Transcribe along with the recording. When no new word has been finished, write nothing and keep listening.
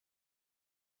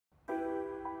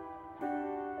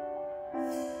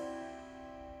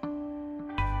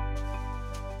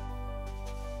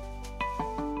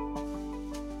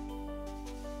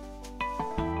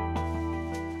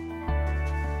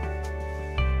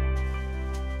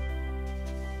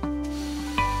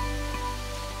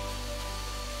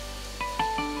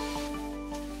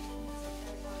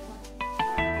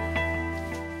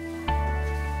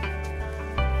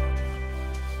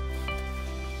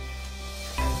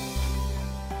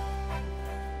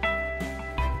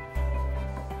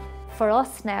For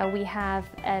us now, we have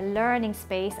a learning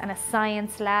space and a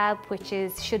science lab, which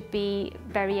should be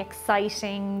very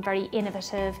exciting, very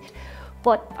innovative.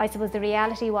 But I suppose the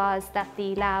reality was that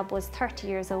the lab was 30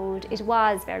 years old. It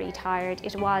was very tired,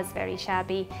 it was very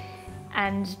shabby,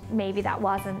 and maybe that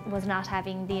was not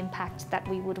having the impact that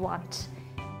we would want.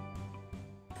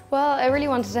 Well, I really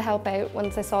wanted to help out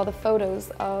once I saw the photos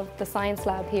of the science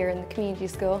lab here in the community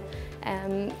school.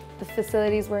 The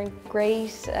facilities weren't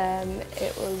great,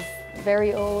 it was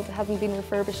very old, it hasn't been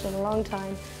refurbished in a long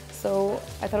time. So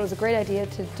I thought it was a great idea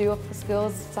to do up the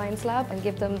school's science lab and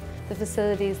give them the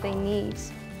facilities they need.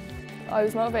 I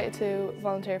was motivated to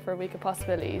volunteer for a week of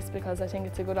possibilities because I think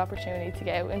it's a good opportunity to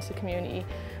get out into the community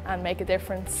and make a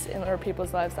difference in other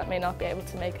people's lives that may not be able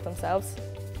to make it themselves.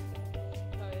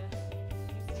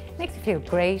 It makes me feel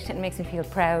great, and it makes me feel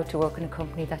proud to work in a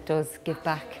company that does give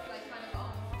back.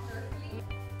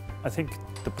 I think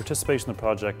the participation in the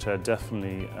project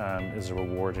definitely is a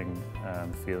rewarding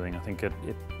feeling. I think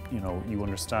you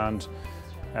understand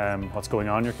what's going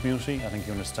on in your community. I think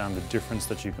you understand the difference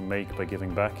that you can make by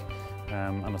giving back,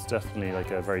 and it's definitely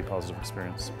like a very positive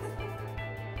experience.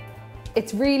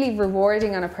 It's really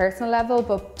rewarding on a personal level,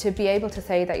 but to be able to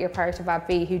say that you're part of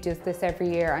Abbvie, who does this every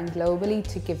year and globally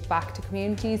to give back to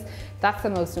communities, that's the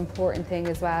most important thing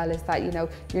as well, is that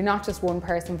you're not just one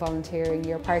person volunteering,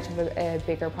 you're part of a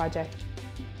bigger project.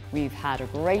 We've had a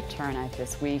great turnout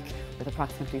this week with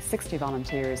approximately 60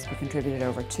 volunteers who contributed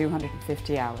over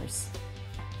 250 hours.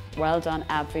 Well done,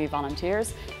 Abbvie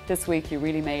volunteers. This week you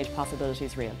really made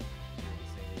possibilities real.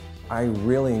 I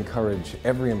really encourage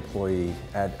every employee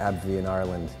at Abbvie in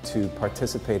Ireland to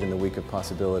participate in the Week of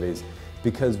Possibilities,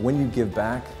 because when you give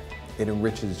back, it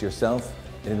enriches yourself,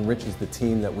 it enriches the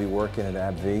team that we work in at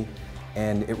Abbvie,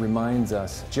 and it reminds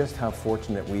us just how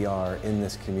fortunate we are in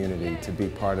this community to be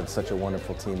part of such a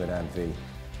wonderful team at Abbvie.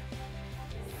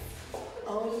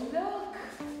 Oh, look!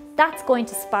 That's going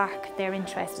to spark their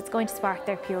interest, it's going to spark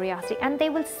their curiosity, and they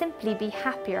will simply be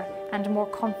happier and more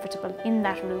comfortable in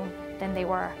that room than they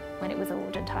were when it was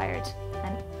old and tired.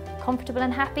 And comfortable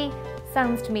and happy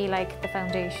sounds to me like the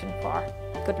foundation for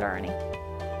good learning.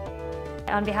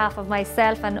 On behalf of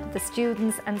myself and the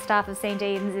students and staff of St.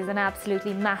 Aidan's is an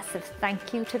absolutely massive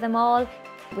thank you to them all.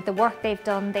 With the work they've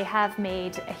done, they have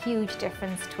made a huge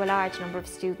difference to a large number of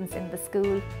students in the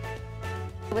school.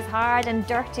 It was hard and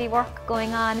dirty work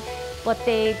going on, but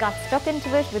they got stuck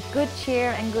into it with good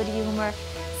cheer and good humour.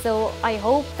 So I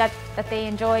hope that they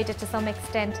enjoyed it to some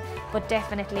extent, but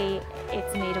definitely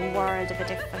it's made a world of a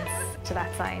difference to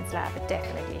that science lab. It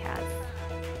definitely has.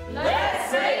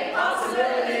 Let's make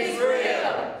possibilities real!